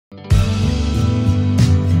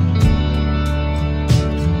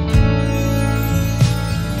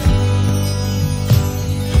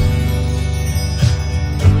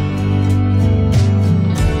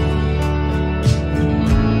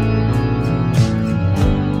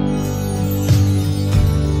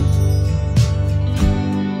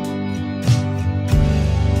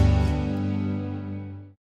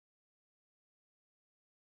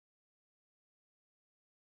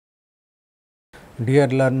Dear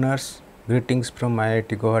learners, greetings from IIT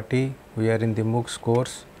Guwahati. We are in the MOOCs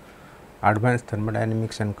course Advanced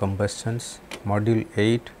Thermodynamics and Combustions, Module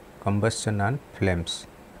 8, Combustion and Flames.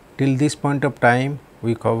 Till this point of time,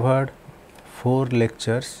 we covered 4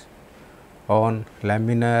 lectures on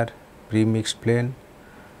laminar premixed flame,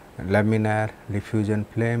 laminar diffusion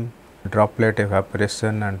flame, droplet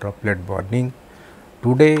evaporation and droplet burning.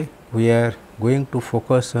 Today, we are going to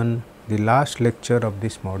focus on the last lecture of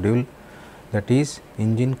this module, that is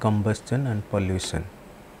engine combustion and pollution.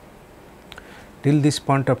 Till this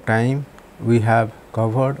point of time, we have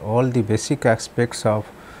covered all the basic aspects of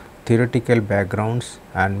theoretical backgrounds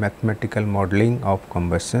and mathematical modeling of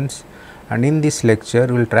combustions, and in this lecture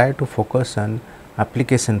we will try to focus on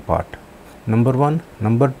application part. Number 1.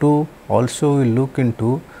 Number 2, also we will look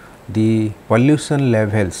into the pollution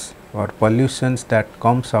levels or pollutions that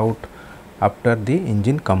comes out after the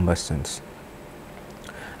engine combustions.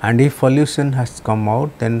 And if pollution has come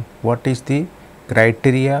out, then what is the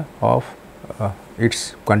criteria of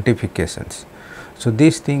its quantifications. So,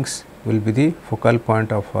 these things will be the focal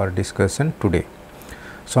point of our discussion today.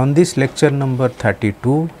 So, on this lecture number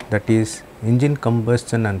 32, that is engine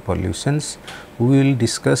combustion and pollutions, we will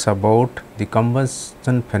discuss about the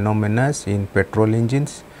combustion phenomena in petrol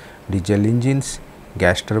engines, diesel engines,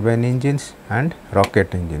 gas turbine engines and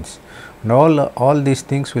rocket engines. And all these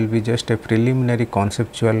things will be just a preliminary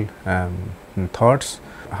conceptual thoughts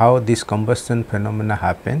how this combustion phenomena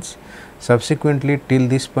happens. Subsequently, till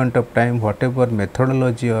this point of time, whatever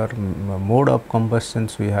methodology or mode of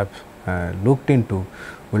combustions we have looked into,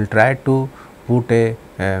 we will try to put a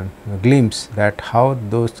glimpse that how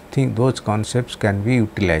those concepts can be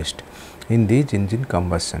utilized in these engine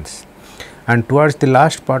combustions. And towards the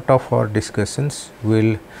last part of our discussions, we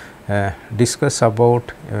will discuss about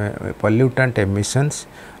pollutant emissions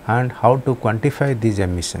and how to quantify these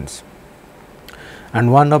emissions.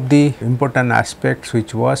 And one of the important aspects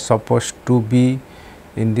which was supposed to be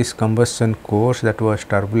in this combustion course, that was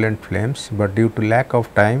turbulent flames, but due to lack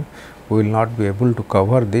of time we will not be able to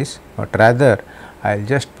cover this, but rather I will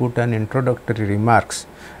just put an introductory remarks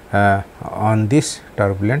on this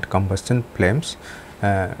turbulent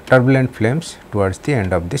flames towards the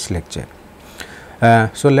end of this lecture.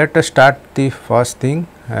 So, let us start the first thing,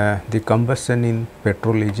 the combustion in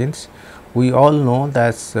petrol engines. We all know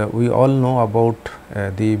that we all know about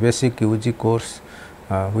the basic UG course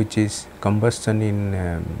which is combustion in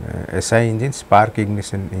SI engines, spark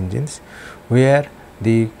ignition engines, where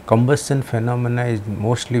the combustion phenomena is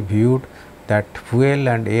mostly viewed that fuel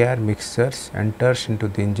and air mixtures enters into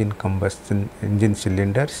the engine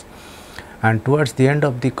cylinders, and towards the end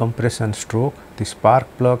of the compression stroke, the spark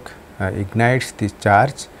plug ignites the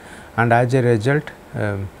charge, and as a result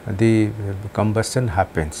the combustion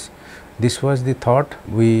happens. This was the thought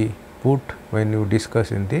we put when you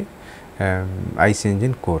discuss in the IC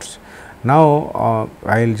engine course. Now,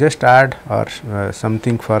 I will just add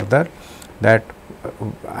something further, that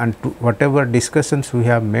and to whatever discussions we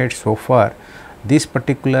have made so far, this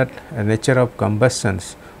particular nature of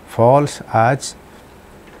combustions falls as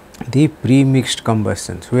the pre-mixed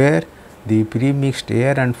combustions, where the pre-mixed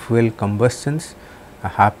air and fuel combustions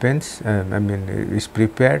happens, is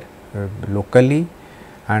prepared locally,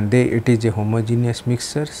 and it is a homogeneous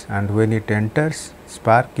mixtures, and when it enters,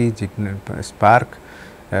 spark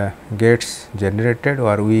gets generated,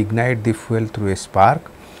 or we ignite the fuel through a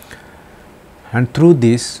spark, and through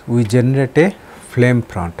this we generate a flame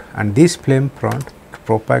front, and this flame front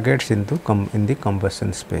propagates into in the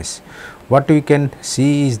combustion space. What we can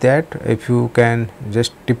see is that if you can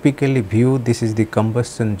just typically view, this is the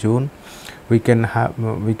combustion zone. We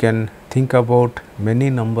can think about many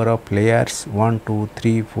number of layers, 1, 2,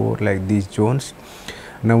 3, 4, like these zones.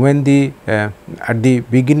 Now, when the at the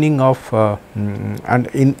beginning of and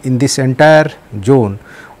in this entire zone,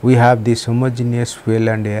 we have this homogeneous fuel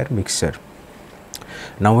and air mixture.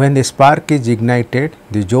 Now, when the spark is ignited,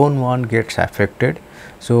 the zone 1 gets affected.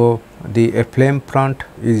 So, a flame front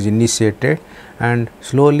is initiated, and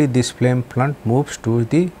slowly this flame front moves to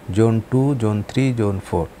the zone 2, zone 3, zone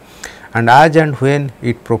 4, and as and when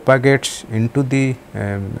it propagates into the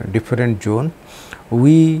different zone,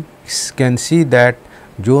 we can see that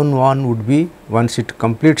zone 1 would be, once it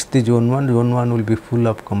completes the zone 1 will be full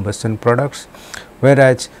of combustion products,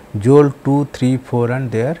 whereas zone 2, 3, 4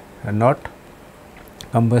 and there not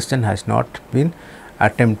combustion has not been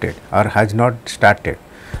attempted or has not started.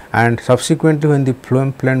 And subsequently, when the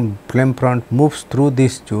flame front moves through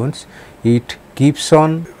these zones, it keeps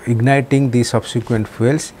on igniting the subsequent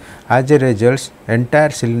fuels. As a result, entire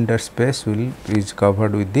cylinder space is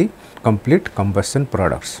covered with the complete combustion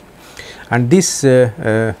products. And this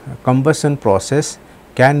combustion process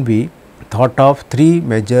can be thought of three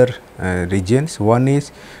major regions. One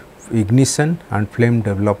is ignition and flame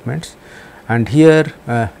developments, and here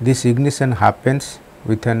this ignition happens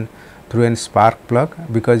through a spark plug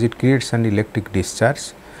because it creates an electric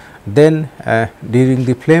discharge. Then during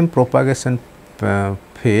the flame propagation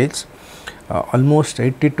phase, almost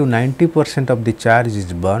 80 to 90% of the charge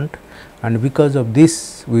is burnt, and because of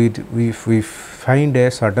this we find a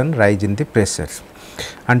sudden rise in the pressures.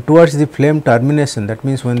 And towards the flame termination, that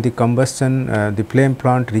means when the combustion the flame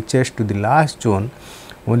plant reaches to the last zone,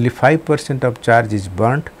 only 5% of charge is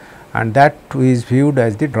burnt, and that is viewed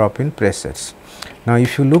as the drop in pressures. Now,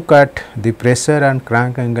 if you look at the pressure and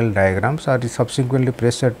crank angle diagrams or the subsequently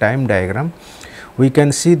pressure time diagram, we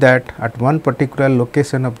can see that at one particular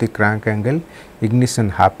location of the crank angle, ignition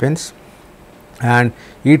happens, and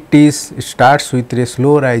it starts with a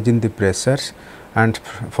slow rise in the pressures and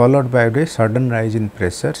followed by a sudden rise in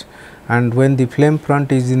pressures. And when the flame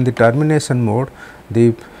front is in the termination mode,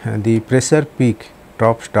 the pressure peak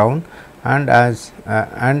drops down, and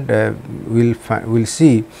we'll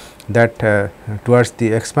see that towards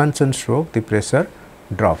the expansion stroke the pressure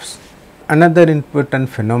drops. Another important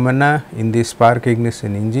phenomena in the spark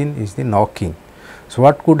ignition engine is the knocking. So,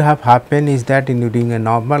 what could have happened is that during a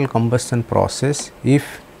normal combustion process,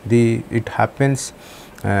 if it happens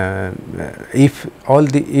if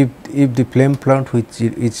the flame plant which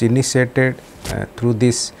is initiated through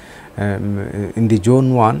this in the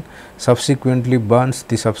zone 1 subsequently burns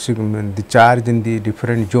the charge in the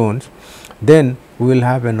different zones, then we will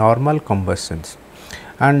have a normal combustions.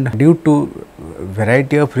 And due to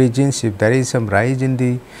variety of reasons, if there is some rise in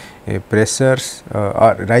the pressures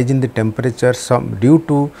or rise in the temperature, due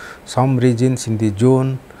to some regions in the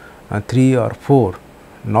zone 3 or 4,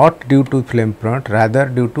 not due to flame plant, rather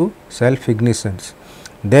due to self ignitions,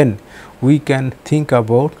 then we can think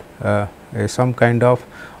about some kind of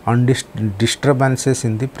disturbances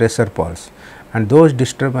in the pressure pulse, and those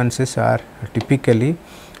disturbances are typically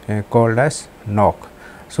called as knock.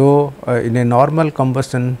 So, in a normal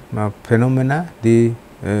combustion phenomena, the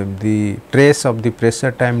trace of the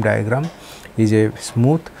pressure time diagram is a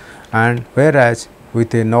smooth, and whereas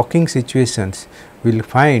with a knocking situations we will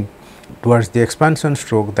find towards the expansion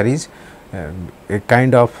stroke there is a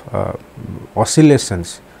kind of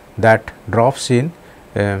oscillations that drops in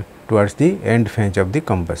towards the end phase of the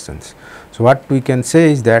combustions. So, what we can say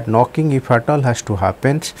is that knocking, if at all has to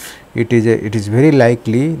happen, it is very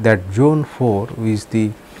likely that zone 4 is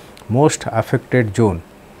the most affected zone,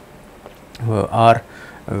 or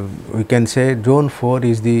we can say zone 4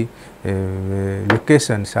 is the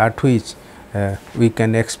locations at which we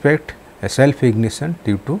can expect a self ignition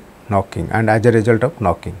due to knocking and as a result of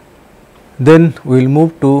knocking. Then we will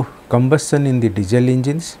move to combustion in the diesel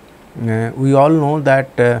engines. We all know that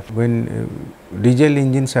when diesel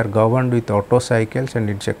engines are governed with Otto cycles and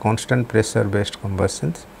it is a constant pressure based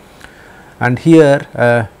combustions, and here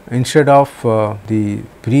instead of the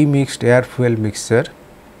pre-mixed air fuel mixture,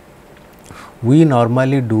 we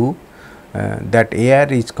normally do that air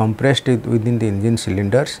is compressed within the engine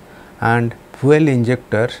cylinders and fuel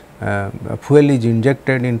is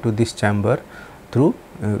injected into this chamber through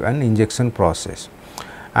an injection process.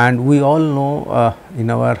 And we all know in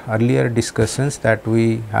our earlier discussions that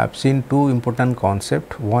we have seen two important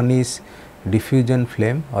concepts. One is diffusion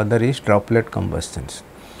flame, other is droplet combustions.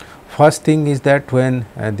 First thing is that when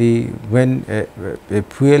a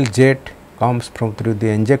fuel jet comes through the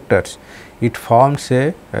injectors, it forms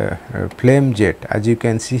a flame jet. As you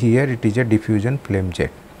can see here, it is a diffusion flame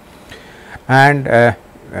jet. And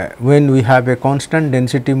when we have a constant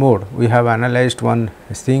density mode, we have analyzed one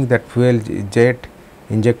thing, that fuel jet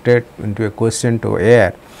injected into a quiescent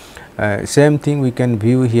air. Same thing we can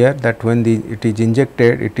view here, that when it is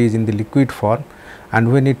injected, it is in the liquid form,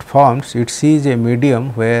 and when it forms, it sees a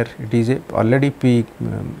medium where it is already peak,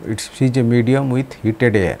 it sees a medium with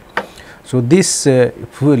heated air. So, this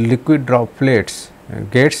fuel liquid droplets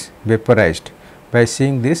gets vaporized by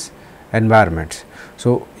seeing this environments.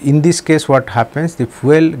 So, in this case what happens, the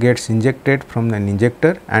fuel gets injected from an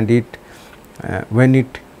injector, and when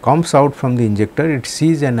it comes out from the injector, it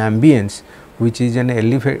sees an ambience which is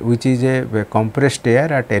a compressed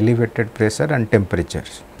air at elevated pressure and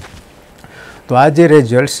temperatures. So, as a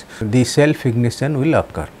result, the self ignition will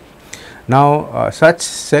occur. Now, such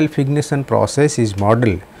self ignition process is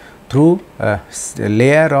modeled through a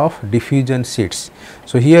layer of diffusion sheets.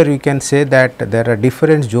 So, here we can say that there are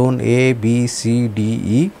different zone A, B, C, D,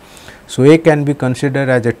 E. So, A can be considered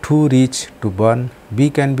as a too rich to burn B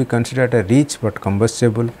can be considered a rich but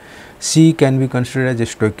combustible. C can be considered as a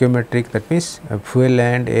stoichiometric, that means fuel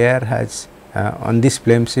and air has on this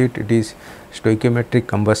flame sheet it is stoichiometric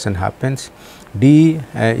combustion happens. D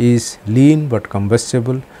is lean but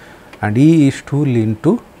combustible, and E is too lean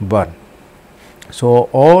to burn. So,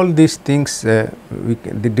 all these things the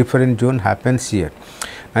different zone happens here.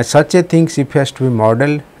 And such a things if has to be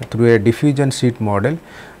modeled through a diffusion sheet model,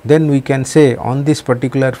 then we can say on this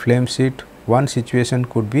particular flame sheet one situation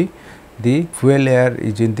could be the fuel air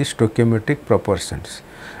is in the stoichiometric proportions,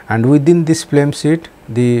 and within this flame sheet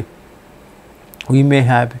we may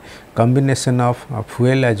have combination of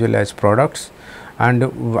fuel as well as products, and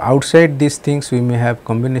outside these things we may have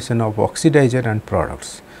combination of oxidizer and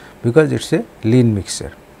products, because it is a lean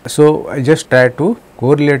mixture. So, I just try to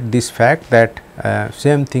correlate this fact that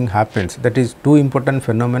same thing happens, that is two important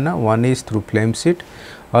phenomena, one is through flame sheet,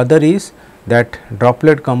 other is that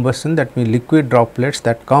droplet combustion, that means liquid droplets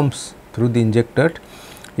that comes through the injector,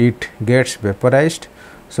 it gets vaporized.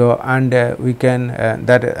 So, and we can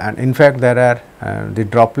and in fact there are the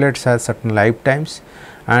droplets have certain lifetimes,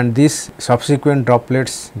 and these subsequent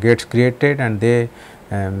droplets gets created, and they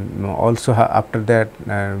also after that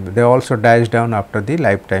they also dies down after the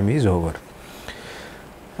lifetime is over,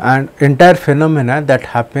 and entire phenomena that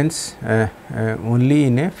happens only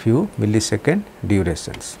in a few millisecond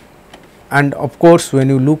durations. And of course, when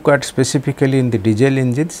you look at specifically in the diesel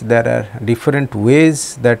engines, there are different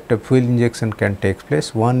ways that fuel injection can take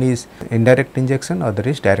place. One is indirect injection, other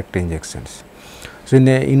is direct injections. So, in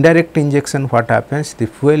the indirect injection what happens, the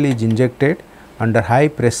fuel is injected under high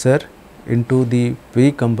pressure into the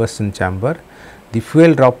pre-combustion chamber, the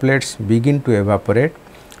fuel droplets begin to evaporate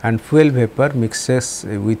and fuel vapor mixes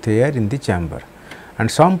with air in the chamber, and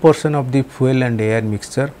some portion of the fuel and air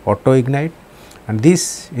mixture auto ignite, and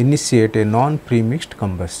this initiate a non premixed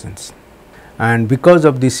combustions, and because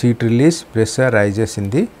of this heat release pressure rises in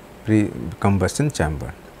the pre-combustion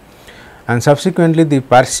chamber, and subsequently the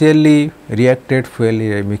partially reacted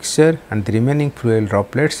fuel mixture and the remaining fuel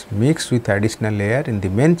droplets mix with additional air in the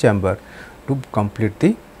main chamber to complete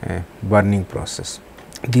the burning process.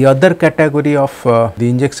 The other category of the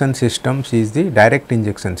injection systems is the direct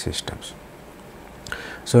injection systems.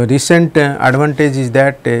 So, recent advantage is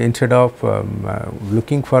that instead of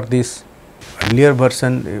looking for this earlier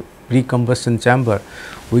version pre-combustion chamber,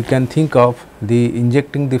 we can think of the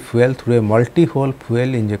injecting the fuel through a multi-hole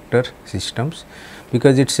fuel injector systems,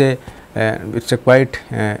 because it is a quite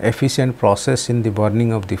efficient process in the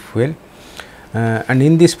burning of the fuel. And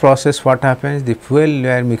in this process what happens, the fuel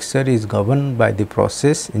air mixture is governed by the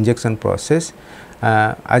process injection process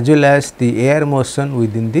as well as the air motion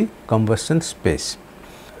within the combustion space.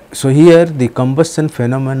 So, here the combustion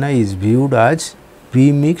phenomena is viewed as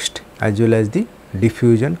pre-mixed as well as the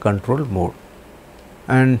diffusion control mode.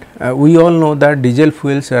 And we all know that diesel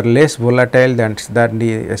fuels are less volatile than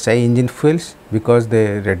the SI engine fuels, because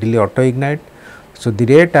they readily auto ignite. So, the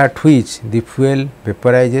rate at which the fuel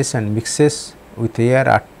vaporizes and mixes with air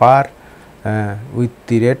at par with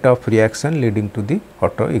the rate of reaction leading to the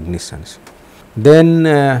auto ignitions. Then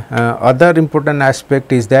other important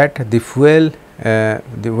aspect is that the fuel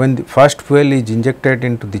when the first fuel is injected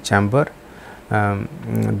into the chamber,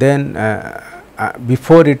 then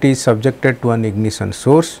before it is subjected to an ignition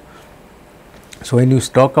source. So, when you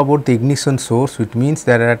talk about the ignition source, it means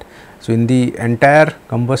that so in the entire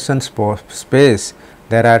combustion space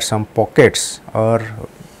there are some pockets or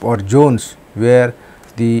zones where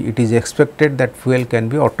it is expected that fuel can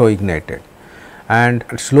be auto ignited, and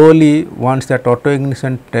slowly once that auto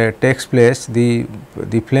ignition takes place, the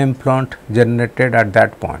flame front generated at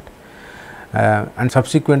that point, and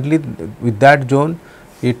subsequently with that zone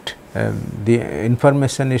the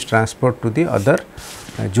information is transferred to the other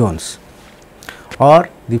zones, or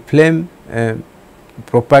the flame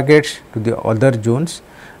propagates to the other zones,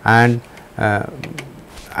 and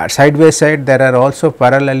side by side there are also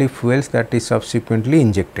parallelly fuels that is subsequently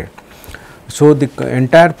injected. So, the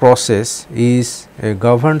entire process is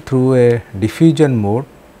governed through a diffusion mode,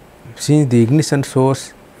 since the ignition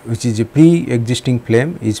source, which is a pre-existing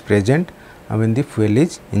flame, is present when the fuel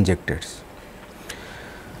is injected.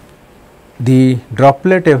 The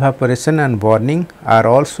droplet evaporation and burning are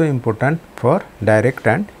also important for direct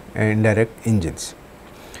and indirect engines.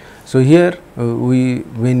 So, here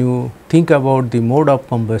when you think about the mode of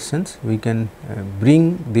combustions, we can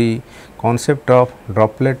bring the concept of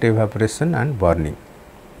droplet evaporation and burning.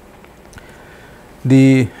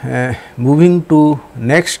 The moving to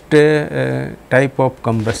next type of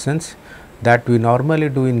combustions that we normally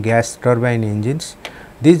do in gas turbine engines.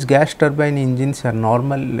 These gas turbine engines are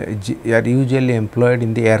usually employed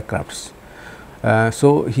in the aircrafts,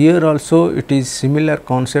 So, here also it is similar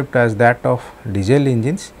concept as that of diesel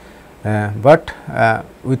engines, but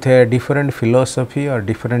with a different philosophy or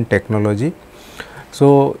different technology.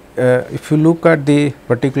 So, if you look at the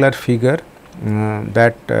particular figure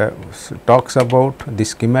that talks about the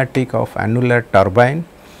schematic of annular turbine,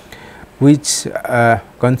 which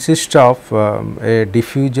consists of a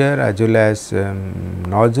diffuser as well as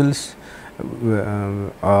nozzles,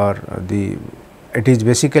 or it is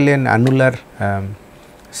basically an annular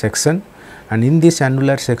section, and in this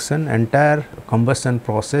annular section entire combustion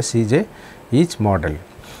process is modeled.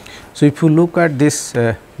 So, if you look at this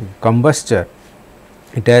combustor,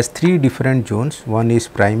 it has 3 different zones. One is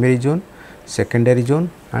primary zone, secondary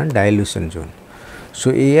zone and dilution zone.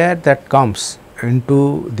 So, air that comes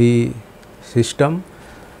into the system,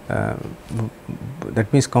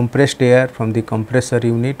 that means compressed air from the compressor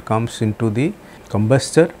unit comes into the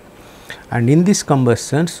combustor, and in these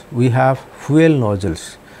combustions we have fuel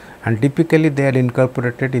nozzles, and typically they are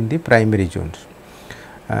incorporated in the primary zones.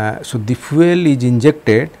 So, the fuel is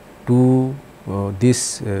injected to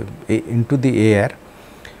this into the air,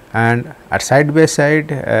 and at side by side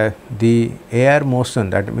the air motion,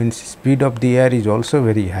 that means speed of the air is also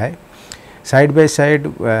very high. Side by side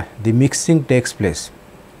the mixing takes place.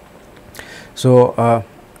 So,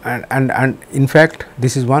 and in fact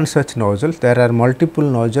this is one such nozzle. There are multiple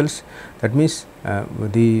nozzles, that means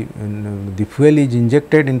the fuel is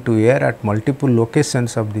injected into air at multiple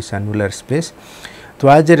locations of this annular space. So,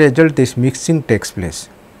 as a result this mixing takes place,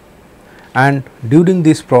 and during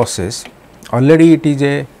this process already it is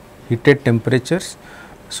a heated temperatures.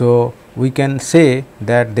 So, we can say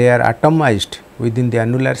that they are atomized within the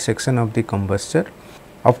annular section of the combustor.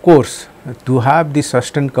 Of course, to have the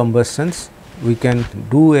sustained combustions, we can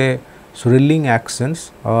do a swirling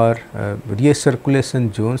actions or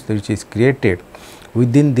recirculation zones which is created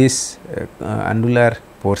within this annular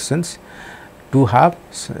portions to have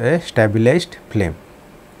a stabilized flame.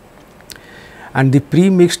 And the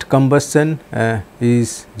pre-mixed combustion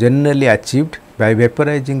is generally achieved by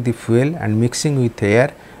vaporizing the fuel and mixing with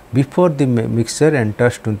air before the mixture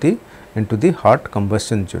enters into the hot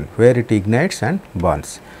combustion zone, where it ignites and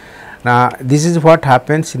burns. Now, this is what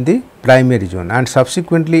happens in the primary zone, and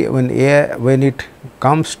subsequently when it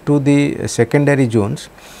comes to the secondary zones,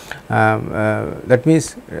 that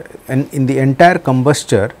means in the entire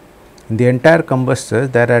combustor,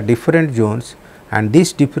 there are different zones, and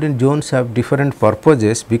these different zones have different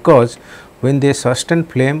purposes, because when the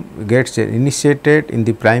sustained flame gets initiated in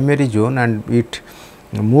the primary zone and it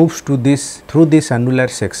moves to this through these annular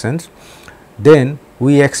sections, then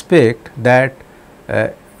we expect that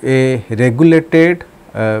a regulated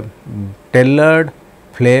tailored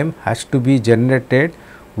flame has to be generated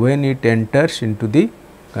when it enters into the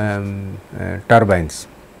turbines,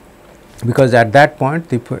 because at that point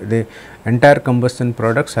the entire combustion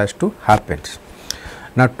products has to happen.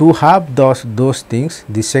 Now, to have those things,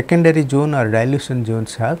 the secondary zone or dilution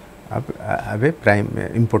zones have a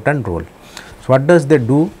important role. So, what does they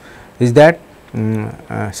do is that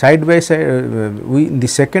side by side we in the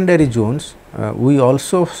secondary zones we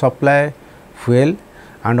also supply fuel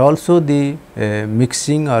and also the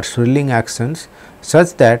mixing or swirling actions,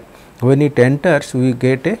 such that when it enters we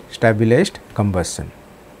get a stabilized combustion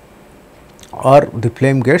or the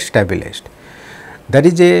flame gets stabilized. There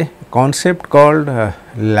is a concept called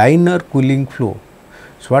liner cooling flow.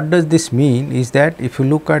 So, what does this mean is that if you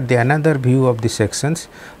look at the another view of the sections,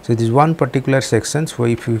 so this one particular section, so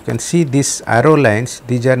if you can see these arrow lines,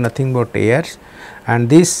 these are nothing but airs, and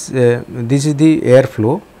this is the air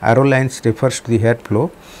flow, arrow lines refers to the air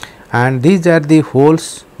flow, and these are the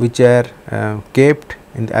holes which are kept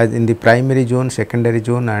in the primary zone, secondary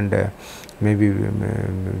zone, and maybe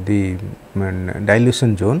the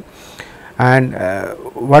dilution zone. And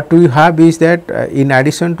what we have is that in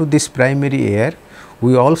addition to this primary air,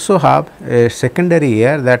 we also have a secondary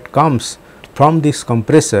air that comes from these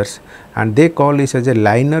compressors, and they call this as a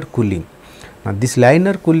liner cooling. Now, this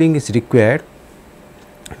liner cooling is required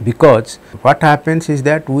because what happens is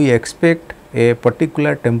that we expect a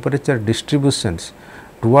particular temperature distributions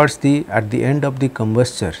towards at the end of the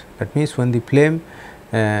combustor. That means, when the flame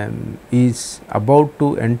is about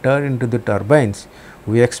to enter into the turbines,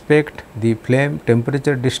 we expect the flame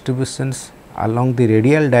temperature distributions along the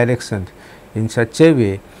radial direction in such a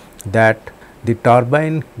way that the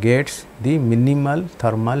turbine gets the minimal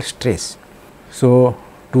thermal stress. So,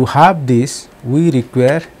 to have this we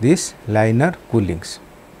require this liner coolings.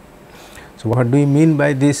 So, what do we mean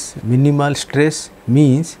by this minimal stress?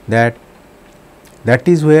 Means that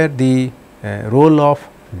is where the role of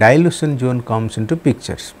dilution zone comes into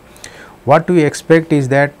pictures. What we expect is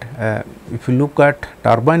that if you look at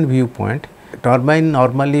turbine viewpoint, turbine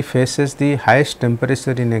normally faces the highest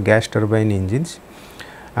temperature in a gas turbine engines,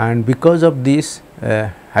 and because of these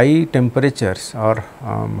high temperatures or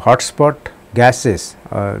hotspot gases,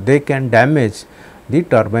 they can damage the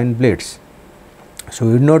turbine blades. So,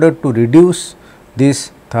 in order to reduce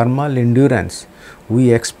this thermal endurance,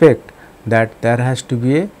 we expect that there has to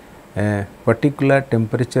be a particular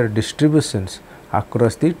temperature distributions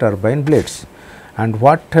across the turbine blades, and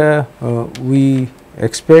what we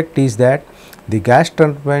expect is that the gas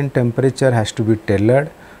turbine temperature has to be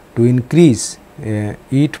tailored to increase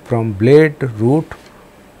it from blade root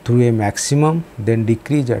through a maximum, then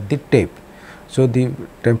decrease at the tip. So, the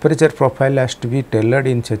temperature profile has to be tailored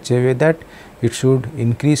in such a way that it should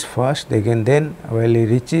increase first, again then while it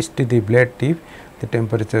reaches to the blade tip, the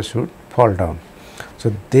temperature should fall down.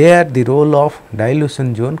 So, there the role of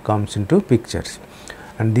dilution zone comes into pictures,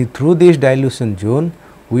 and through this dilution zone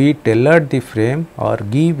we tailored the frame or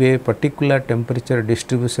give a particular temperature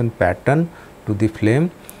distribution pattern to the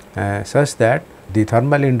flame such that the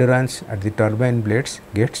thermal endurance at the turbine blades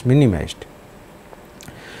gets minimized.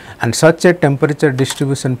 And such a temperature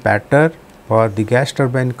distribution pattern for the gas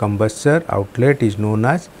turbine combustor outlet is known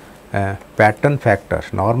as pattern factor.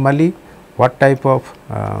 Normally, what type of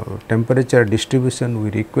temperature distribution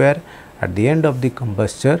we require at the end of the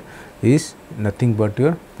combustor is nothing but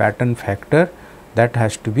your pattern factor that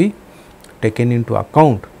has to be taken into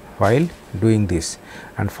account while doing this.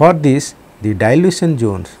 And for this, the dilution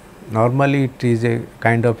zones, normally it is a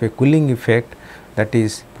kind of a cooling effect that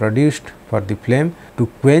is produced for the flame to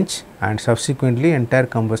quench, and subsequently entire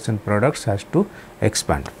combustion products has to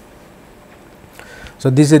expand. So,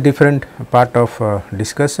 this is a different part of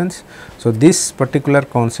discussions. So, this particular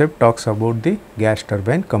concept talks about the gas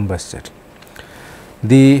turbine combustor.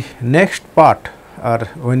 The next part, or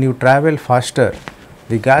when you travel faster,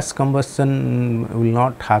 the gas combustion will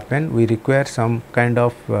not happen. We require some kind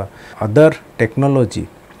of other technology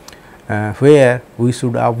where we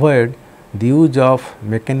should avoid the use of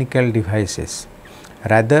mechanical devices.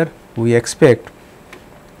 Rather, we expect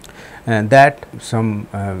that some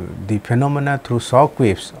the phenomena through shock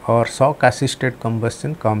waves or shock assisted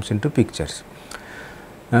combustion comes into pictures.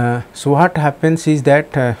 So, what happens is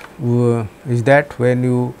that when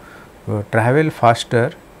you travel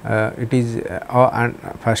faster, it is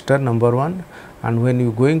faster, number one, and when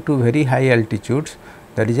you going to very high altitudes,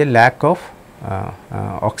 there is a lack of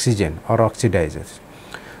oxygen or oxidizers.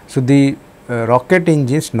 So, the rocket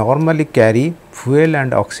engines normally carry fuel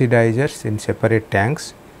and oxidizers in separate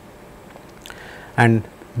tanks, and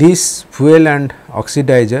these fuel and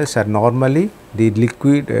oxidizers are normally the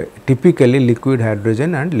liquid, typically liquid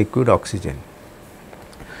hydrogen and liquid oxygen,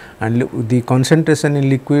 and the concentration in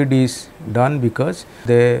liquid is done because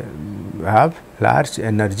they have large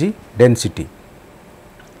energy density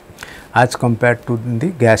as compared to the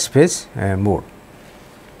gas phase mode.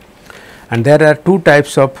 And there are two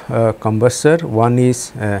types of combustor, one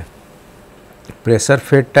is pressure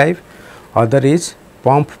fed type, other is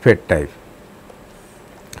pump fed type.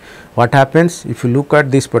 What happens if you look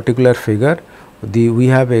at this particular figure, we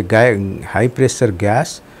have a high pressure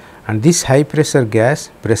gas, and this high pressure gas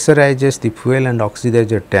pressurizes the fuel and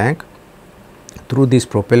oxidizer tank through this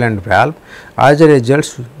propellant valve. As a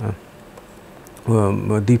result,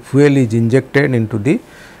 the fuel is injected into the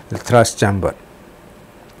thrust chamber.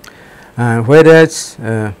 Whereas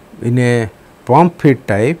in a pump fed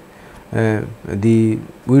type,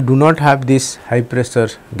 we do not have this high pressure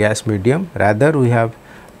gas medium, rather we have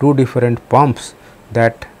two different pumps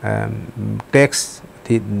that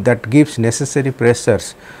that gives necessary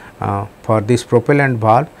pressures for this propellant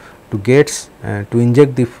valve to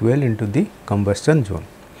inject the fuel into the combustion zone.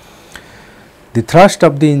 The thrust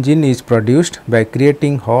of the engine is produced by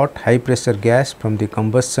creating hot high pressure gas from the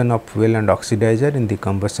combustion of fuel and oxidizer in the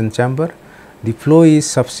combustion chamber. The flow is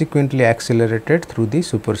subsequently accelerated through the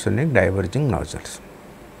supersonic diverging nozzles.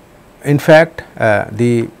 In fact,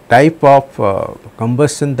 the type of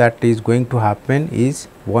combustion that is going to happen is,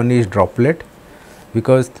 one is droplet,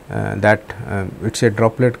 because it is a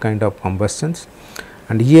droplet kind of combustions,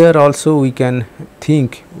 and here also we can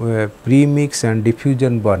think premix and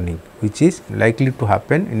diffusion burning, which is likely to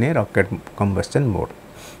happen in a rocket combustion mode.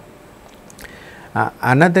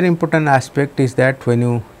 Another important aspect is that when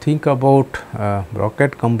you think about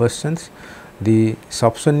rocket combustions, the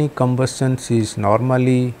subsonic combustions is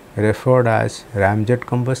normally referred as ramjet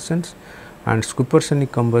combustions, and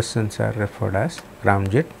supersonic combustions are referred as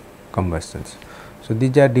ramjet combustions. So,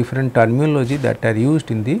 these are different terminology that are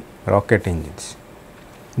used in the rocket engines.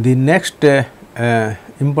 The next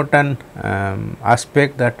important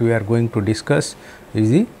aspect that we are going to discuss is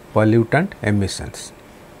the pollutant emissions.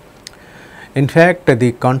 In fact,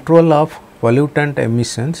 the control of pollutant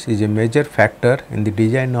emissions is a major factor in the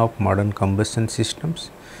design of modern combustion systems,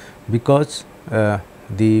 because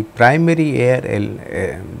the primary air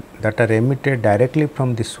that are emitted directly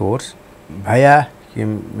from the source via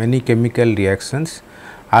many chemical reactions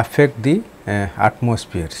affect the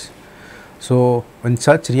atmospheres. So, when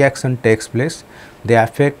such reaction takes place, they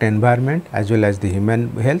affect environment as well as the human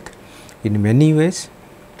health in many ways.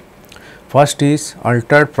 First is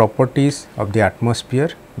altered properties of the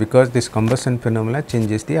atmosphere, because this combustion phenomena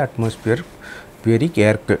changes the atmospheric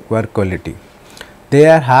air quality. They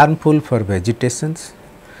are harmful for vegetations.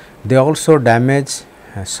 They also damage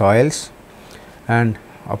soils and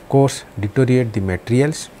of course deteriorate the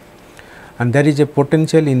materials, and there is a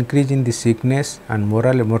potential increase in the sickness and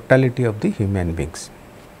mortality of the human beings.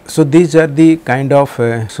 So, these are the kind of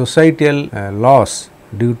societal loss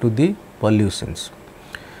due to the pollutions.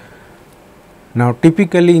 Now,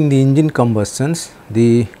 typically in the engine combustions,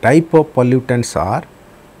 the type of pollutants are,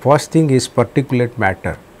 first thing is particulate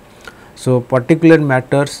matter. So, particulate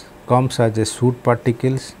matters comes as a soot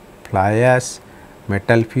particles, fly ash,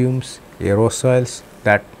 metal fumes, aerosols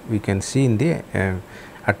that we can see in the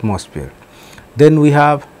atmosphere. Then we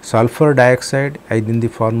have sulfur dioxide in the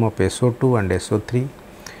form of SO2 and SO3.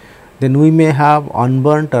 Then we may have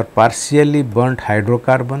unburnt or partially burnt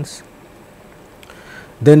hydrocarbons.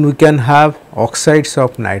 Then we can have oxides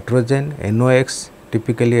of nitrogen, NOx,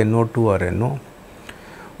 typically NO2 or NO.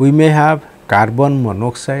 We may have carbon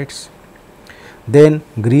monoxides. Then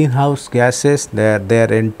greenhouse gases, they are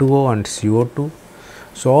N2O and CO2.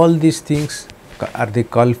 So, all these things are the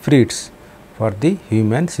culprits for the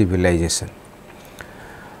human civilization.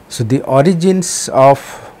 So, the origins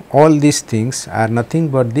of all these things are nothing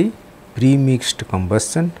but the pre-mixed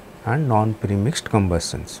combustion and non-pre-mixed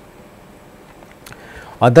combustions.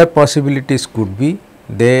 Other possibilities could be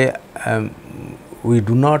we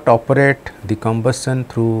do not operate the combustion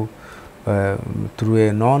through a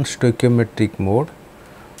non-stoichiometric mode,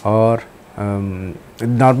 or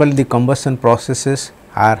normally the combustion processes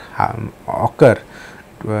occur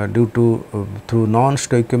through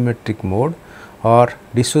non-stoichiometric mode or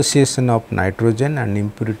dissociation of nitrogen and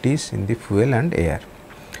impurities in the fuel and air.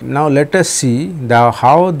 Now, let us see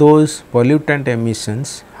how those pollutant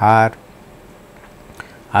emissions are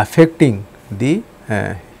affecting the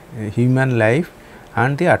human life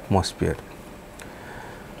and the atmosphere.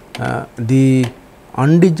 The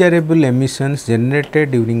undesirable emissions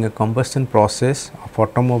generated during a combustion process of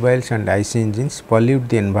automobiles and IC engines pollute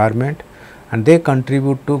the environment, and they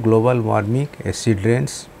contribute to global warming, acid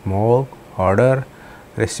rains, smog, odor,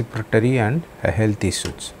 respiratory and health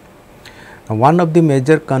issues. Now, one of the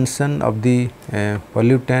major concern of the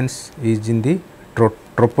pollutants is in the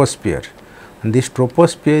troposphere, and this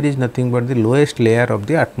troposphere is nothing but the lowest layer of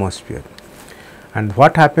the atmosphere. And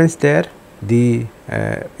what happens there? The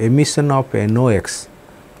emission of NOx,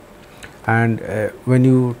 and when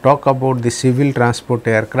you talk about the civil transport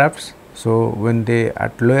aircrafts, so when they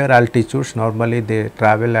at lower altitudes, normally they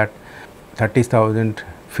travel at 30,000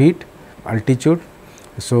 feet altitude.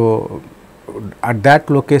 So, at that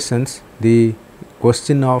locations the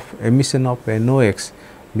question of emission of NOx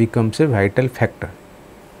becomes a vital factor.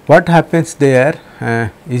 What happens there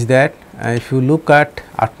is that if you look at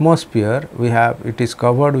atmosphere, we have, it is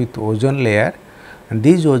covered with ozone layer, and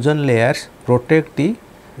these ozone layers protect the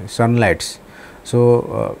sunlights.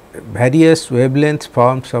 So, various wavelength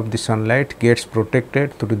forms of the sunlight gets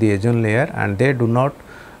protected through the ozone layer, and they do not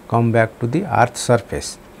come back to the earth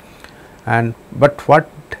surface. And but what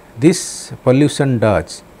this pollution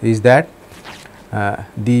does is that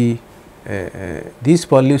these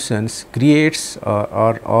pollutions creates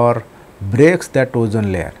or breaks that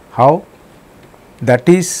ozone layer. How? That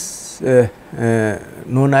is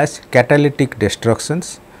known as catalytic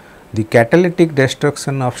destructions. The catalytic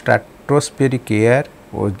destruction of stratospheric air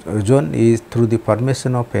ozone is through the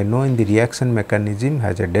formation of NO in the reaction mechanism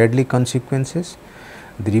has a deadly consequences.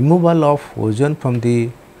 The removal of ozone from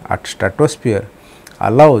the stratosphere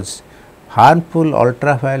allows harmful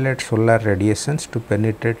ultraviolet solar radiations to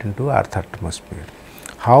penetrate into earth atmosphere.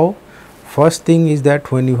 How? First thing is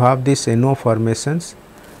that when you have this NO formations,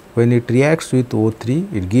 when it reacts with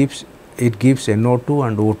O3, it gives NO2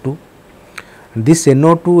 and O2. This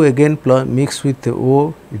NO2 again mix with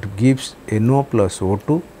O, it gives NO plus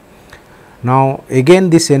O2. Now, again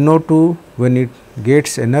this NO2, when it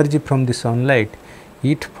gets energy from the sunlight,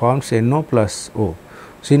 it forms NO plus O.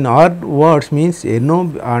 So, in other words means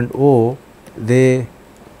NO and O, they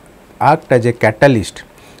act as a catalyst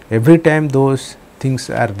every time those things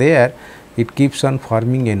are there, it keeps on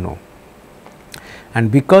forming NO,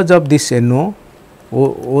 and because of this NO,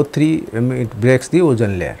 O3 it breaks the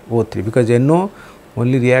ozone layer O3, because NO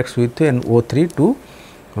only reacts with an O3 to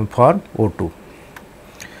form O2.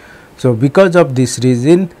 So, because of this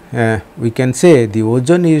reason we can say the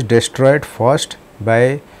ozone is destroyed first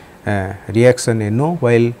by reaction NO,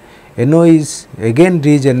 while NO is again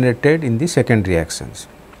regenerated in the second reactions.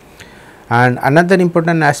 And another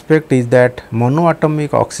important aspect is that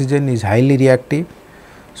monoatomic oxygen is highly reactive.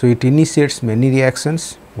 So, it initiates many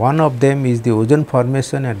reactions. One of them is the ozone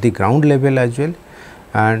formation at the ground level as well,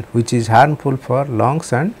 and which is harmful for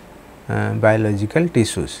lungs and biological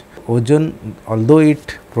tissues. Ozone, although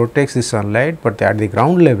it protects the sunlight, but at the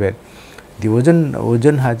ground level the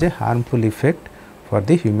ozone has a harmful effect for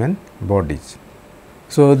the human bodies.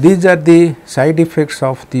 So, these are the side effects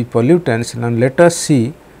of the pollutants. Now, let us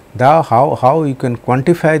see how you can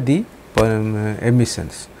quantify the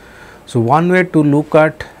emissions. So, one way to look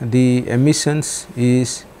at the emissions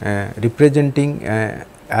is representing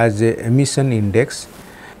as a emission index.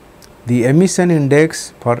 The emission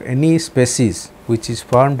index for any species which is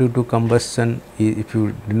formed due to combustion, if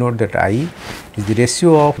you denote that I, is the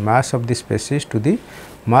ratio of mass of the species to the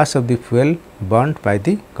mass of the fuel burnt by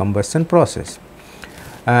the combustion process.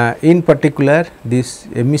 In particular, this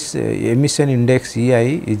emission index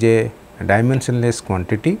EI is a dimensionless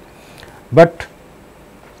quantity, but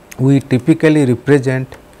we typically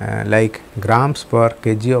represent like grams per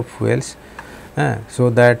kg of fuels, so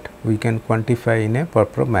that we can quantify in a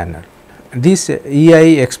proper manner. This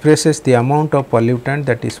EI expresses the amount of pollutant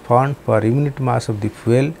that is formed per unit mass of the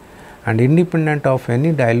fuel and independent of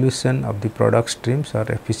any dilution of the product streams or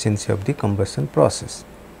efficiency of the combustion process.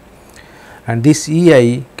 And this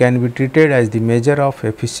EI can be treated as the measure of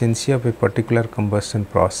efficiency of a particular combustion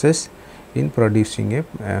process in producing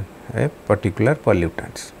a particular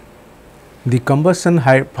pollutants. The combustion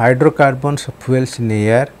hydrocarbons of fuels in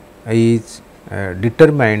air is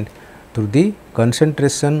determined through the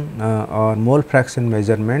concentration or mole fraction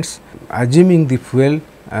measurements, assuming the fuel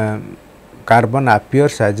carbon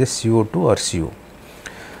appears as a CO2 or CO.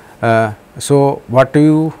 So,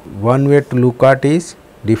 one way to look at is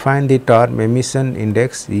define the term emission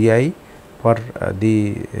index EI for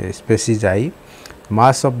the species I,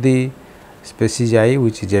 mass of the species I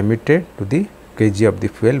which is emitted to the kg of the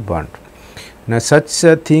fuel burnt. Now, such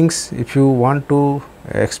things if you want to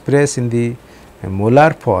express in the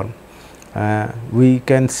molar form, we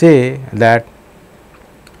can say that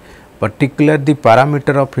particular the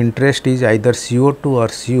parameter of interest is either CO2 or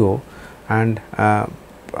CO,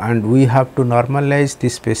 and we have to normalize the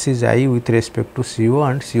species I with respect to CO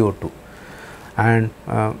and CO2,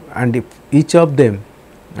 and if each of them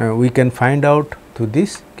we can find out through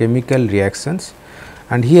these chemical reactions,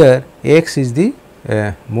 and here X is the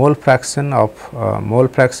mole fraction of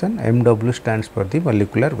MW stands for the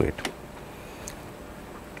molecular weight.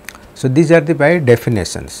 So, these are the by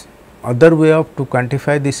definitions. Other way of to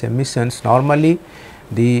quantify these emissions, normally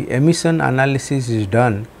the emission analysis is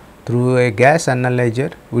done through a gas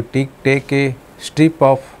analyzer. We take a strip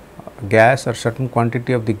of gas or certain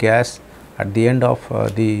quantity of the gas at the end of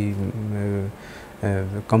the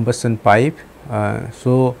combustion pipe.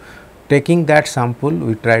 So, taking that sample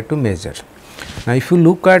we try to measure. Now, if you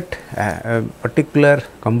look at particular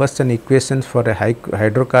combustion equations for a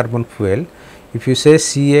hydrocarbon fuel, if you say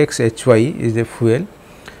CXHY is a fuel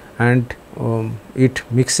and it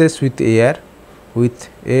mixes with air with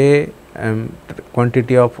a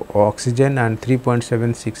quantity of oxygen and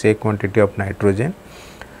 3.76 a quantity of nitrogen,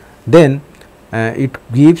 then it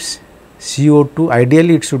gives CO2.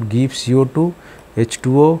 Ideally, it should give CO2,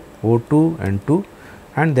 H2O, O2, N2,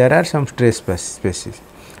 and there are some stress species,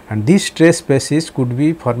 and these stress species could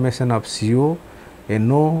be formation of CO,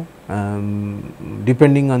 NO,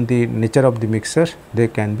 depending on the nature of the mixture, they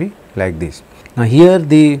can be like this. Now, here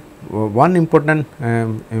the one important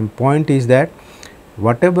point is that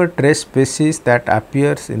whatever trace species that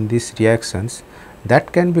appears in these reactions,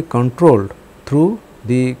 that can be controlled through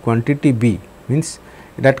the quantity B, means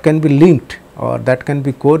that can be linked or that can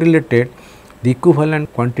be correlated the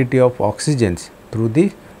equivalent quantity of oxygens through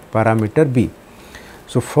the parameter B.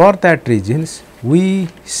 So, for that reasons we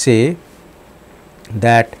say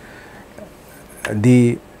that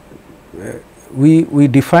we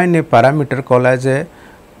define a parameter called as a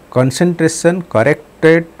concentration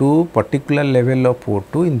corrected to particular level of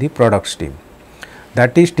O2 in the product stream.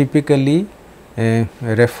 That is typically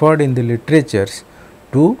referred in the literatures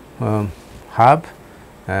to have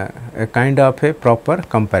a kind of a proper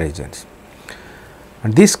comparisons.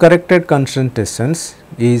 And these corrected concentrations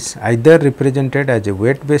is either represented as a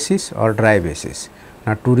wet basis or dry basis.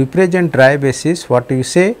 Now, to represent dry basis, what you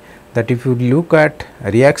say that if you look at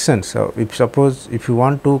reactions, if suppose if you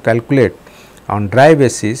want to calculate on dry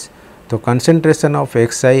basis, the concentration of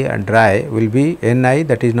Xi and dry will be Ni,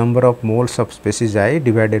 that is number of moles of species I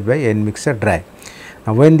divided by N mixture dry.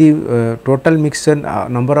 Now, when the total mixture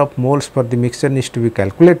number of moles for the mixture needs to be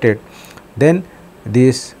calculated, then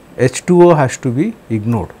this H2O has to be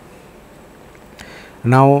ignored.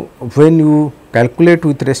 Now, when you calculate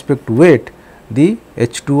with respect to weight, the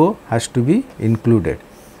H2O has to be included.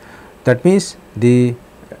 That means, the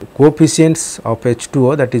coefficients of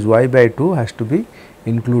H2O, that is Y by 2, has to be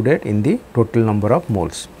included in the total number of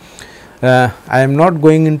moles. I am not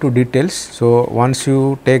going into details. So, once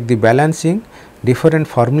you take the balancing, different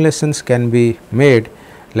formulations can be made,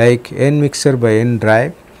 like N mixture by N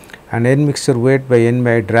dry and N mixture weight by N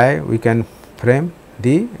by dry. We can frame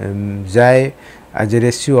the Xi as a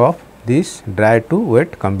ratio of these dry to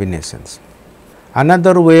wet combinations.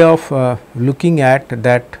 Another way of looking at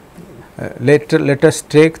that, let us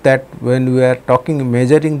take that when we are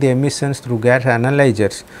measuring the emissions through gas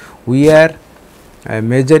analyzers, we are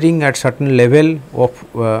measuring at certain level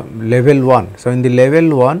of level 1. So, in the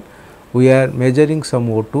level 1 we are measuring some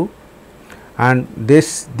O2, and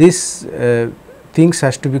this things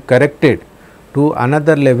has to be corrected to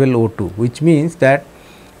another level O2, which means that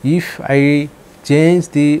if I change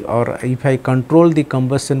the or if I control the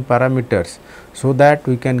combustion parameters, so that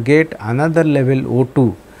we can get another level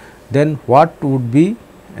O2, then what would be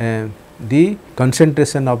the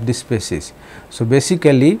concentration of this species. So,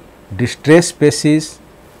 basically distress species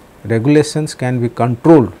regulations can be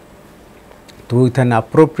controlled through with an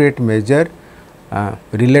appropriate measure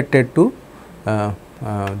related to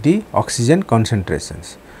the oxygen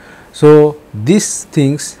concentrations. So, these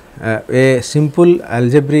things a simple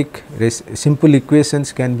algebraic simple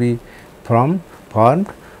equations can be formed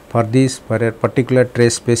for this for a particular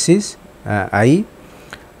trace species I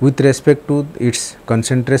with respect to its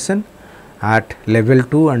concentration at level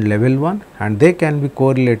 2 and level 1, and they can be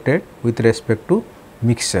correlated with respect to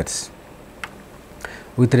mixtures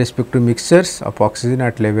of oxygen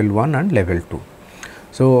at level 1 and level 2.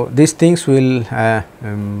 So, these things will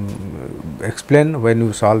explain when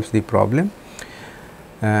you solve the problem.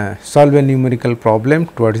 Solve a numerical problem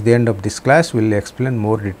towards the end of this class, we will explain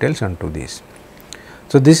more details onto this.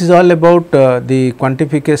 So, this is all about the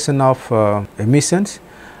quantification of emissions,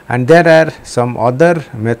 and there are some other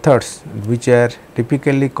methods which are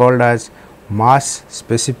typically called as mass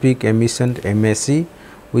specific emission MSE,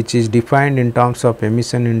 which is defined in terms of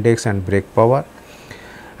emission index and brake power,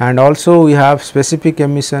 and also we have specific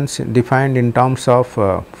emissions defined in terms of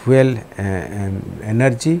fuel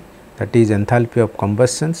energy, that is enthalpy of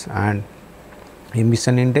combustions and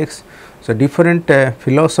emission index. So, different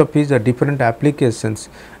philosophies or different applications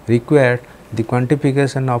require the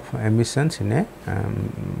quantification of emissions in a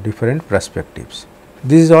different perspectives.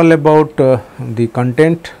 This is all about the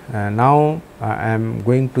content. Now, I am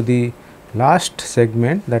going to the last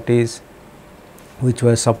segment, that is which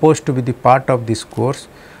was supposed to be the part of this course,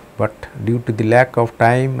 but due to the lack of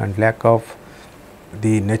time and lack of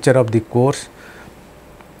the nature of the course,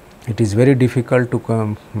 it is very difficult to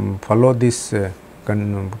follow this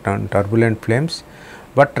turbulent flames,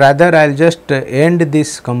 but rather I will just end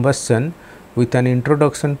this combustion with an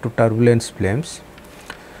introduction to turbulence flames.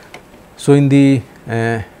 So, in the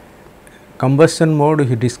combustion mode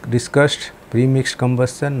we discussed pre-mixed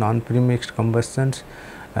combustion, non-pre-mixed combustions,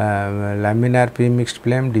 laminar pre-mixed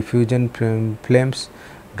flame, diffusion flames,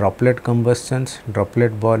 droplet combustions,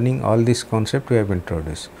 droplet burning, all these concepts we have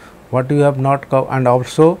introduced. What we have not covered, and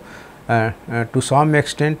also to some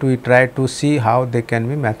extent we try to see how they can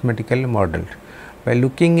be mathematically modeled. By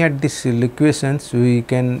looking at these equations, we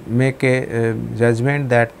can make a judgment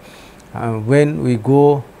that when we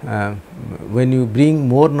go when you bring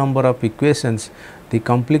more number of equations, the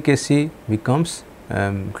complexity becomes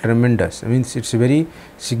tremendous. I mean, it is very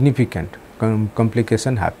significant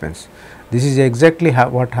complication happens. This is exactly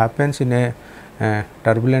what happens in a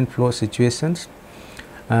turbulent flow situations.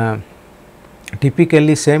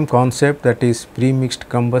 Typically same concept, that is pre-mixed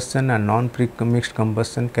combustion and non-pre-mixed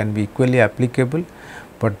combustion can be equally applicable,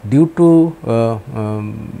 but due to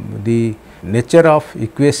the nature of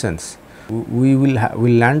equations, we will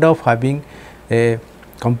land up having a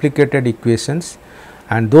complicated equations,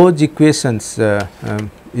 and those equations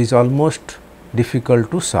is almost difficult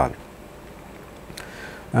to solve.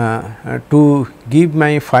 To give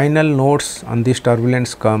my final notes on these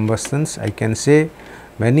turbulence combustions, I can say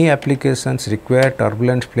many applications require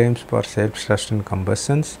turbulent flames for self-sustained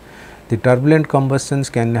combustions. The turbulent combustions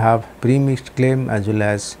can have pre-mixed flame as well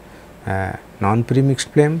as non-premixed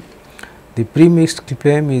flame. The pre-mixed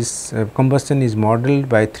flame is combustion is modeled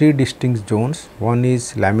by three distinct zones. One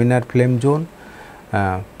is laminar flame zone,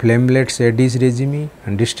 flamelets eddies regime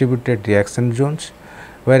and distributed reaction zones,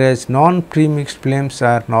 whereas non-premixed flames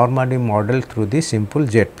are normally modeled through the simple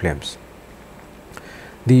jet flames.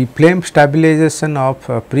 The flame stabilization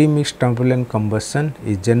of pre-mixed turbulent combustion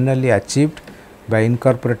is generally achieved by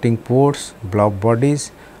incorporating pores, blob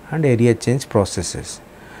bodies and area change processes.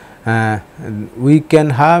 We can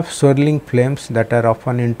have swirling flames that are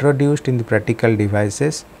often introduced in the practical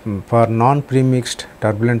devices for non-premixed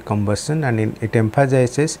turbulent combustion, and it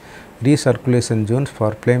emphasizes recirculation zones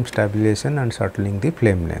for flame stabilization and shortening the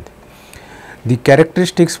flame length. The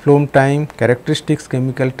characteristics flame time, characteristics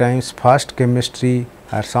chemical times, fast chemistry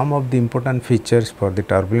are some of the important features for the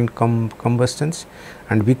turbulent combustions,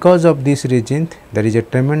 and because of this reason there is a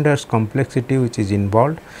tremendous complexity which is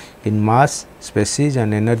involved in mass, species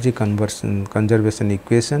and energy conservation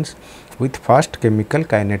equations with fast chemical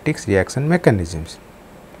kinetics reaction mechanisms.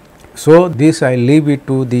 So, this I leave it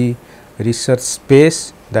to the research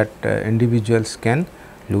space that individuals can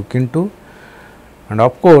look into. And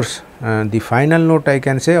of course, the final note I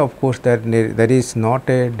can say, of course, that there is not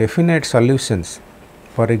a definite solutions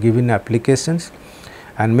for a given applications,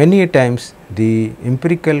 and many times the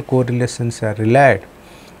empirical correlations are relied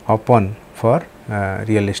upon for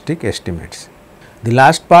realistic estimates. The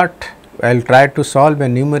last part I will try to solve a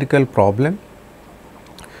numerical problem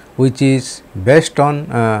which is based on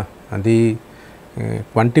the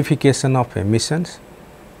quantification of emissions.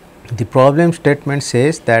 The problem statement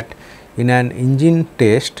says that in an engine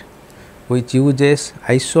test which uses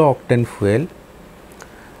iso-octane fuel,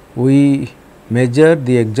 we measure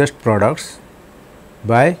the exhaust products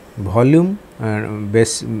by volume on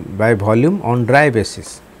dry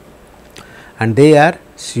basis, and they are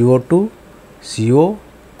CO2, CO,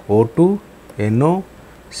 O2, NO,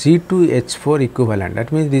 C2H4 equivalent.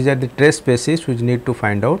 That means, these are the trace species which need to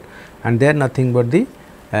find out, and they are nothing but the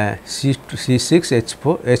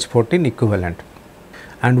C6H14 equivalent,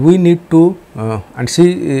 and we need to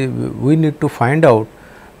we need to find out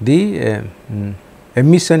the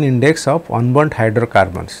emission index of unburnt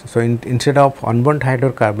hydrocarbons. So, instead of unburnt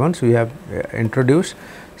hydrocarbons, we have introduced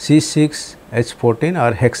C6H14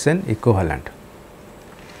 or hexane equivalent.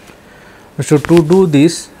 So, to do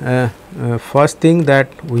this, first thing that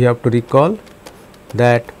we have to recall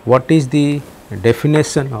that what is the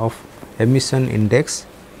definition of emission index.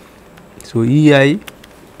 So, EI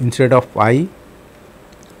instead of I,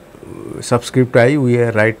 subscript I, we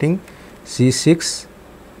are writing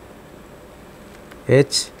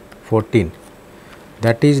C6H14,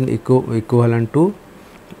 that is equivalent to,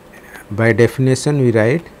 by definition we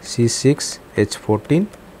write C6H14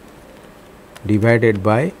 divided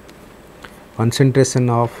by concentration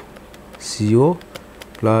of CO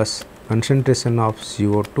plus concentration of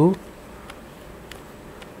CO2,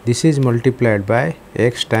 this is multiplied by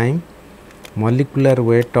X time molecular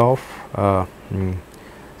weight of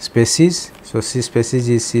species. So, C species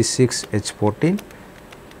is C6H14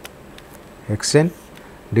 hexane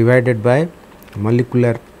divided by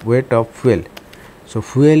molecular weight of fuel. So,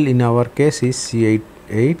 fuel in our case is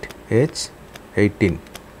C8H18.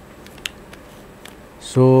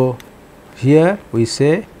 So, here we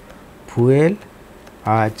say fuel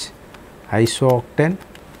as iso-octane,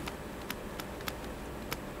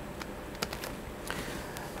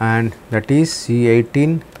 and that is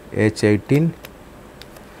C18H18,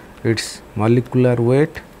 its molecular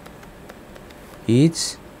weight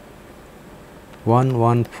is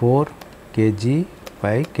 114 kg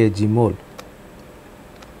by kg mole.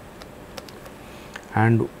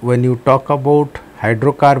 And when you talk about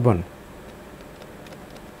hydrocarbon,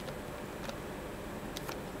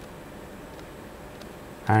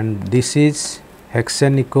 and this is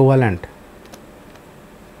hexane equivalent,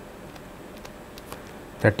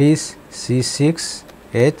 that is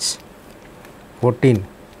C6H14,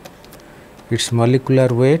 its molecular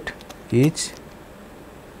weight is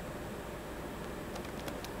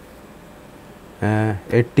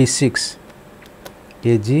 86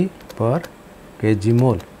 kg per kg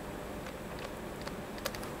mole.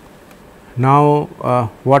 Now,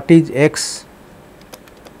 what is X?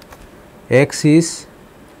 X is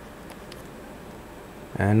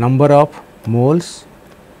number of moles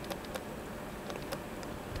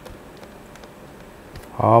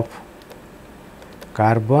of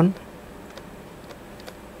carbon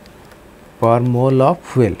per mole of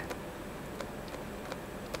fuel.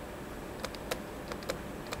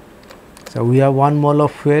 So, we have 1 mole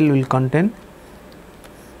of fuel will contain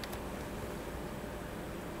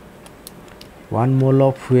 1 mole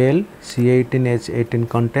of fuel C18H18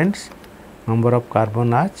 contains number of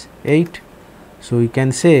carbon as 8. So, we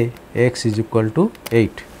can say X is equal to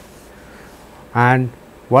 8. And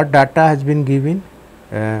what data has been given?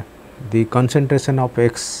 The concentration of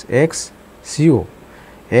XCO.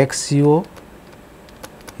 XCO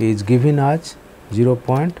is given as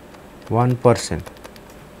 0.1%,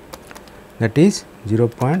 that is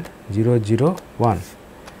 0.001.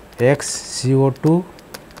 XCO2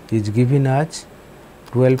 is given as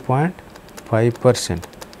 12.5%,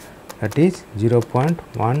 that is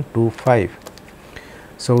 0.125.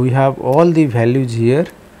 So, we have all the values here.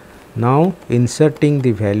 Now, inserting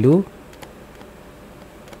the value,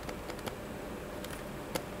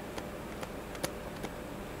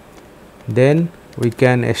 then we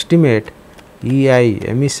can estimate EI,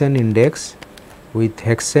 emission index, with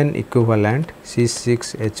hexane equivalent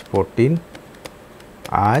C6H14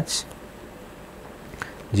 as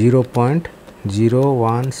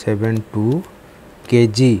 0.0172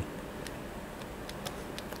 kg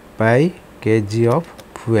by kg of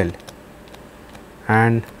fuel,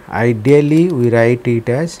 and ideally we write it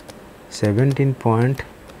as 17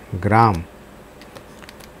 gram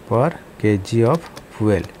per kg of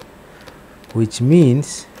fuel, which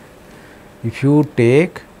means if you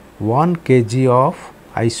take 1 kg of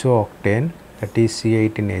isooctane, that is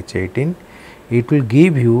C18H18, it will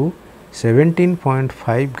give you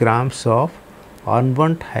 17.5 grams of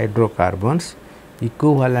unburnt hydrocarbons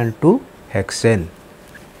equivalent to hexane.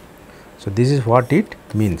 So, this is what it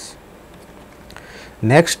means.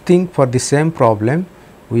 Next thing, for the same problem,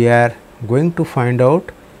 we are going to find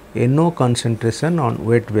out NO concentration on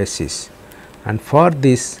weight basis, and for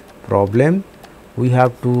this problem we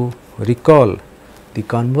have to recall the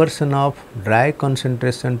conversion of dry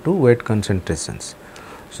concentration to wet concentrations.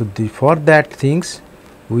 So, for that things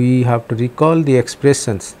we have to recall the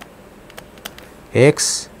expressions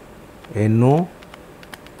X NO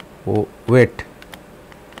wet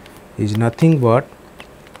is nothing but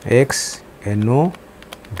X NO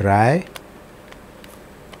dry,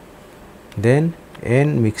 then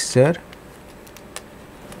N mixture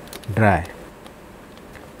dry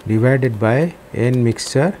divided by N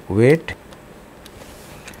mixture wet.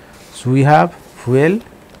 So, we have fuel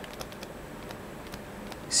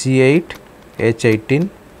C8H18,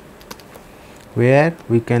 where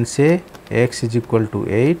we can say X is equal to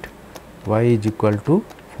 8, Y is equal to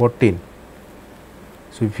 14.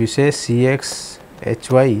 So, if you say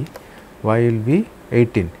CXHY, Y will be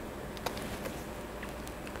 18.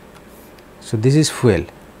 So, this is fuel,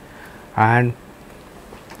 and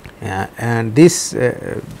this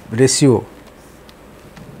ratio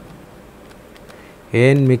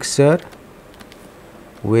N mixture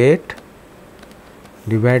wet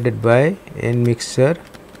divided by N mixture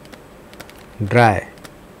dry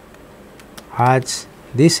has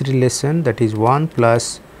this relation, that is 1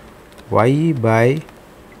 plus Y by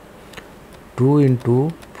 2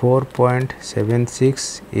 into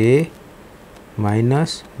 4.76 A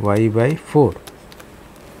minus Y by 4.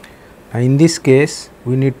 In this case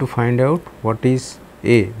we need to find out what is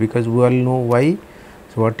A, because we all know Y.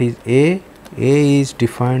 So, what is A? A is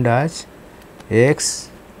defined as X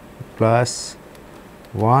plus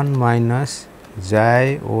 1 minus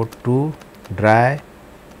XiO2 dry,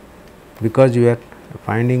 because we are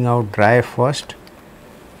finding out dry first,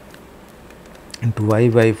 into Y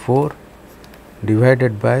by 4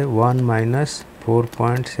 divided by 1 minus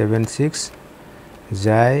 4.76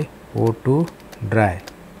 XiO2 dry,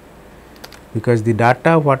 because the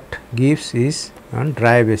data what gives is on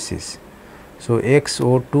dry basis. So,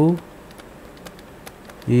 XO2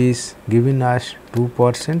 is given as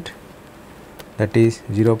 2%, that is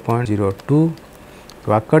 0.02.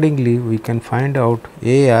 So, accordingly we can find out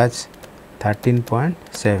A as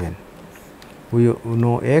 13.7. We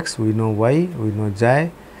know X, we know Y, we know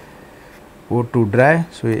Xi, O2 dry.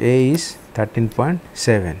 So, A is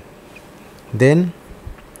 13.7. Then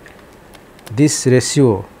this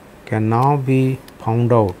ratio can now be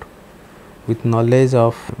found out with knowledge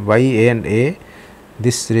of Y and A.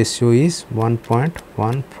 This ratio is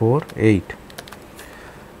 1.148.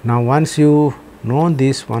 Now, once you know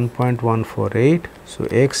this 1.148, so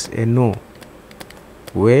X NO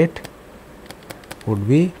weight would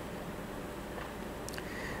be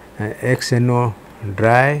X NO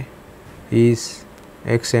dry is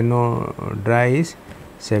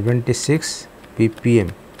 76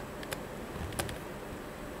 ppm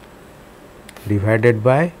divided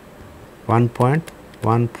by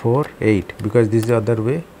 1.148, because this is the other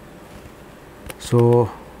way. So,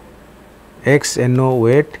 X NO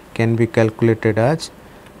weight can be calculated as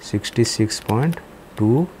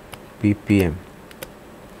 66.2 ppm.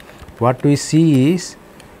 what we see is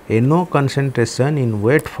NO concentration in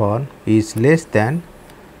wet form is less than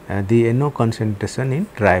the NO concentration in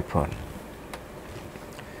dry form.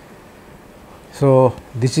 So,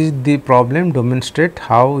 this is the problem demonstrate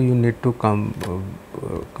how you need to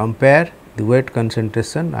compare the wet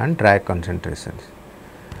concentration and dry concentrations.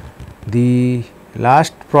 The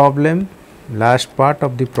last part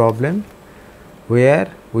of the problem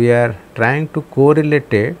where we are trying to correlate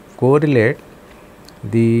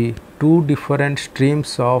the two different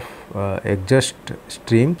streams of exhaust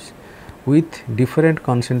streams with different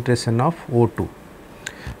concentration of O2.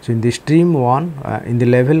 So, in the stream 1 in the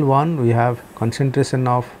level 1 we have concentration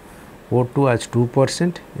of O2 as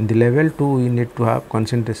 2%, in the level 2 we need to have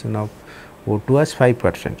concentration of O2 as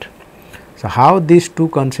 5%. So, how these two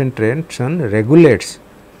concentration regulates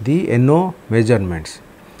the NO measurements,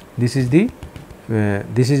 this is the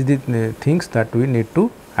things that we need to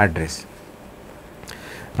address.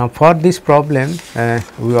 Now, for this problem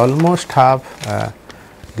we almost have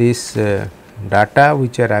this data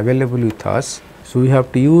which are available with us. So, we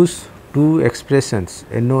have to use two expressions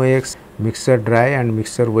NOx mixture dry and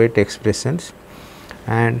mixture wet expressions,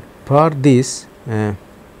 and for this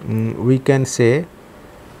we can say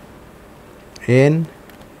N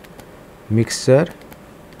mixture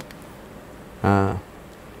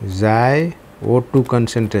xy O2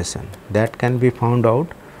 concentration, that can be found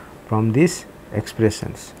out from these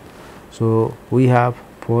expressions. So, we have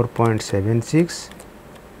 4.76,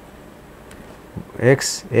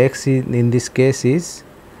 x in this case is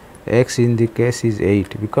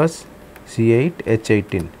 8 because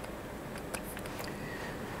C8H18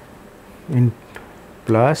 in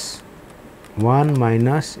plus 1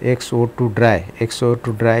 minus XO2 dry,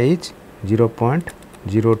 XO2 dry is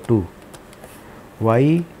 0.02,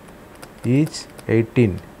 y is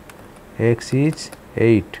 18, x is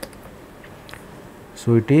 8.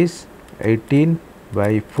 So, it is 18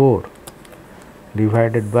 by 4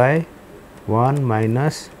 divided by 1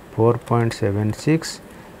 minus 4.76,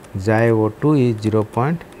 xy O2 is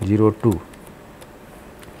 0.02.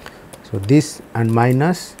 So, this and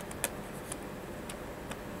minus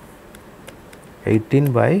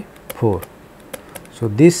 18 by 4. So,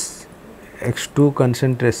 this X2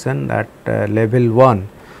 concentration at level 1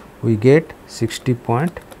 we get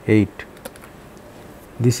 60.8.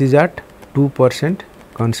 This is at 2%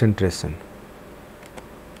 concentration.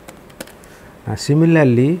 Now,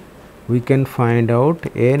 similarly, we can find out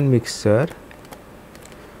N mixture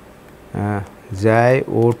xy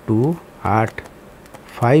O2 at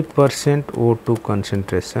 5% O2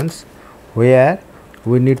 concentrations, where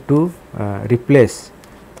we need to replace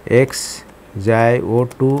x xy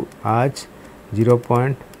O2 as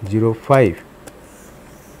 0.05.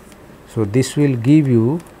 So, this will give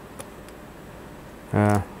you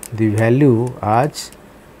the value as,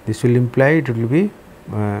 this will imply it will be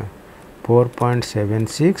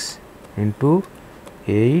 4.76 into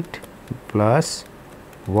 8 plus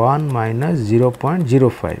 1 minus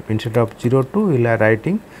 0.05, instead of 0.2 we are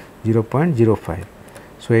writing 0.05.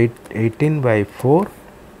 So, 18 by 4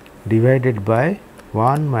 divided by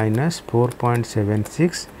 1 minus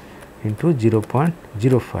 4.76 into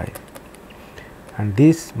 0.05, and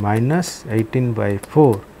this minus 18 by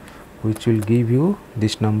 4 which will give you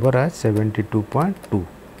this number as 72.2.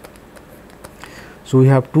 So, we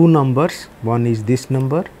have two numbers, one is this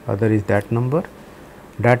number, other is that number.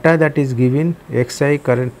 Data that is given xi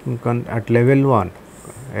current at level 1,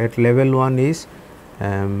 is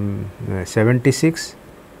 76,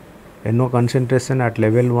 NO concentration at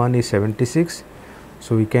level 1 is 76.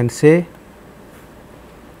 So, we can say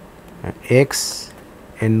x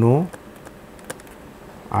NO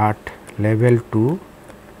at level 2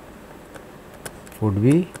 would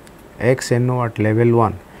be x NO at level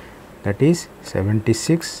 1, that is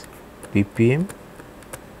 76 ppm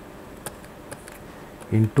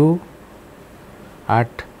into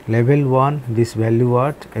at level 1 this value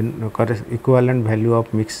at equivalent value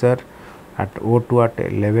of mixture at O2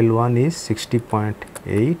 at level 1 is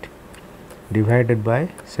 60.8 divided by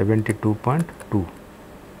 72.2.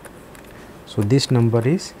 So, this number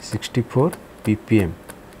is 64 ppm.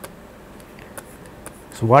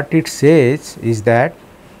 So, what it says is that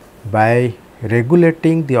by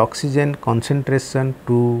regulating the oxygen concentration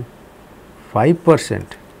to 5%,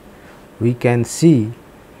 we can see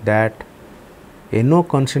that NO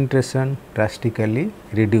concentration drastically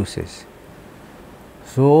reduces.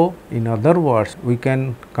 So, in other words, we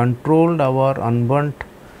can control our unburnt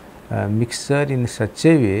mixture in such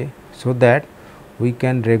a way, so that we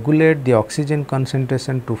can regulate the oxygen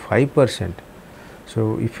concentration to 5%.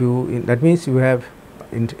 So, if you that means you have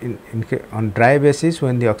on dry basis,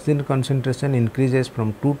 when the oxygen concentration increases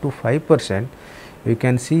from 2 to 5%, you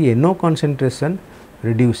can see NO concentration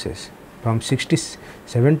reduces from 76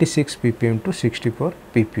 ppm to 64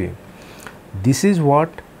 ppm. This is what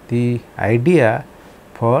the idea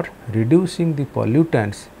for reducing the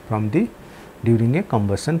pollutants from the during a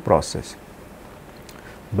combustion process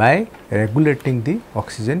by regulating the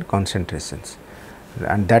oxygen concentrations,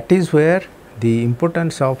 and that is where the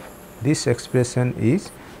importance of this expression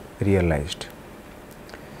is realized.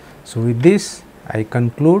 So, with this I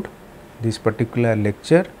conclude this particular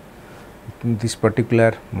lecture, this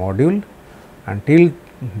particular module. Until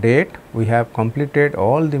date we have completed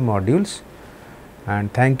all the modules,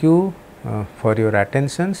 and thank you for your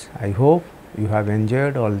attentions. I hope you have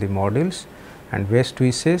enjoyed all the modules, and best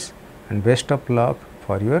wishes and best of luck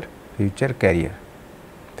for your future career.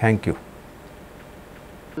 Thank you.